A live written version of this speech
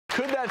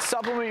Could that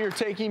supplement you're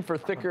taking for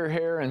thicker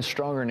hair and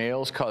stronger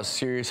nails cause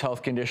serious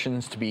health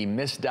conditions to be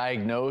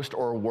misdiagnosed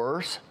or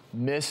worse,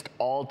 missed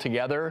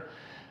altogether?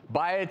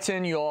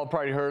 Biotin, you all have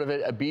probably heard of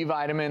it, a B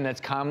vitamin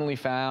that's commonly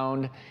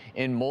found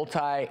in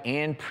multi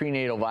and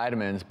prenatal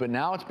vitamins, but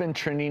now it's been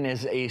trending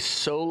as a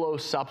solo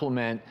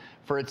supplement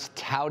for its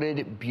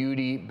touted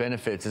beauty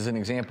benefits. As an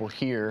example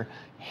here,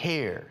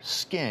 hair,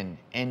 skin,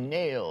 and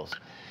nails.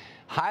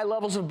 High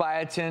levels of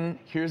biotin,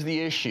 here's the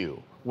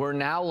issue. We're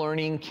now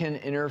learning can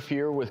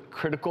interfere with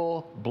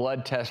critical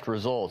blood test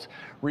results.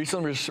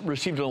 Recently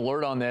received an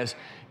alert on this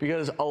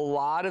because a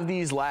lot of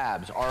these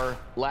labs are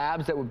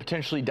labs that would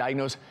potentially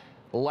diagnose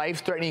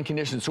life-threatening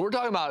conditions. So we're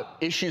talking about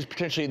issues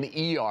potentially in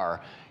the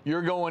ER.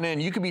 You're going in,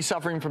 you could be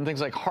suffering from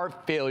things like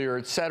heart failure,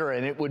 et cetera,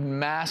 and it would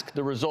mask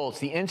the results.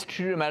 The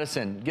Institute of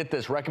Medicine, get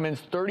this, recommends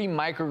 30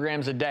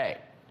 micrograms a day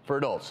for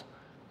adults.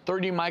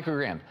 30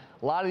 micrograms.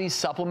 A lot of these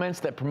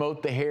supplements that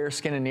promote the hair,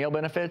 skin, and nail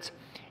benefits,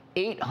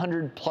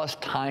 800 plus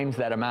times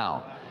that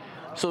amount.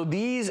 So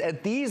these,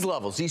 at these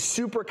levels, these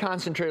super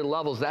concentrated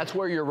levels, that's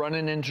where you're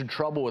running into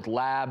trouble with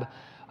lab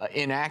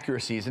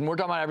inaccuracies. And we're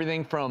talking about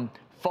everything from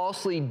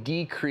falsely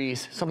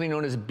decrease something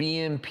known as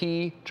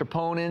BMP,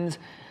 troponins.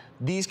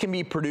 These can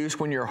be produced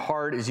when your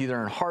heart is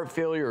either in heart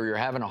failure or you're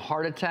having a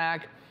heart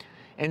attack.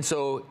 And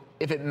so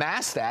if it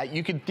masks that,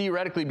 you could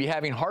theoretically be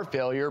having heart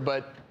failure,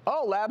 but,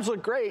 oh, labs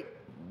look great.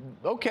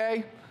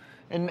 Okay.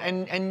 And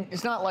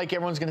it's not like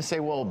everyone's going to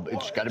say, well,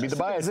 it's got to be the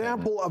biotin. An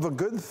example of a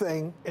good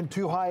thing in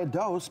too high a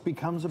dose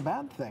becomes a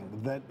bad thing.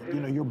 That, you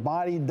know, your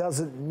body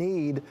doesn't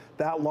need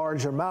that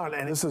large amount.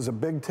 And this is a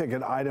big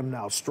ticket item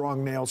now.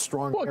 Strong nails,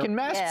 strong hair. Well, it can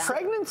mask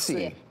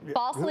pregnancy.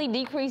 Falsely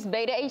decreased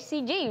beta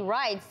HCG,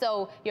 right?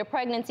 So your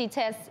pregnancy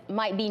test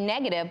might be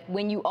negative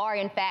when you are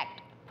in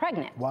fact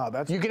pregnant. Wow,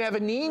 that's... You can have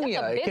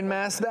anemia. It can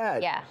mask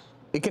that. Yeah.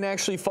 It can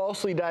actually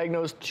falsely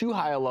diagnose too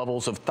high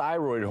levels of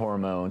thyroid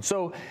hormone.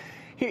 So,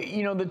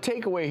 you know, the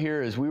takeaway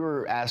here is we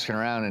were asking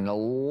around, and a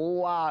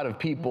lot of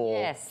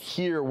people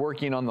here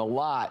working on the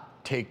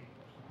lot take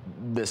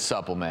this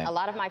supplement. A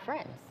lot of my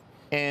friends.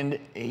 And,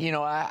 you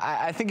know,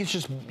 I think it's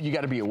just, you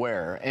got to be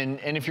aware. And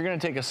if you're going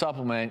to take a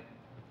supplement,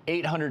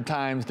 800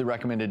 times the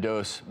recommended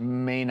dose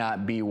may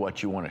not be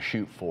what you want to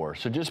shoot for.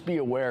 So just be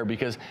aware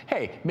because,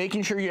 hey,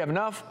 making sure you have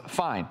enough,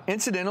 fine.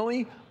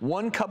 Incidentally,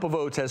 1 cup of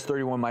oats has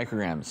 31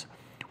 micrograms.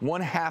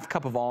 1/2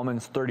 cup of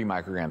almonds, 30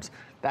 micrograms.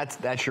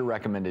 That's your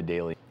recommended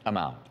daily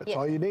amount. That's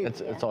all you need.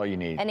 That's all you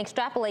need. And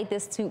extrapolate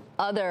this to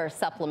other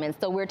supplements.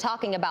 So we're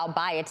talking about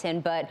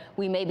biotin, but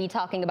we may be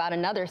talking about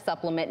another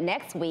supplement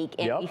next week,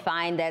 and we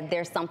find that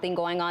there's something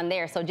going on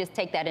there. So just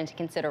take that into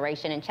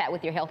consideration and chat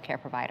with your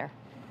healthcare provider.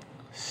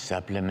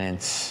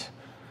 Supplements.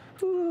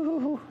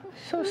 Ooh,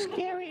 so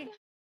scary.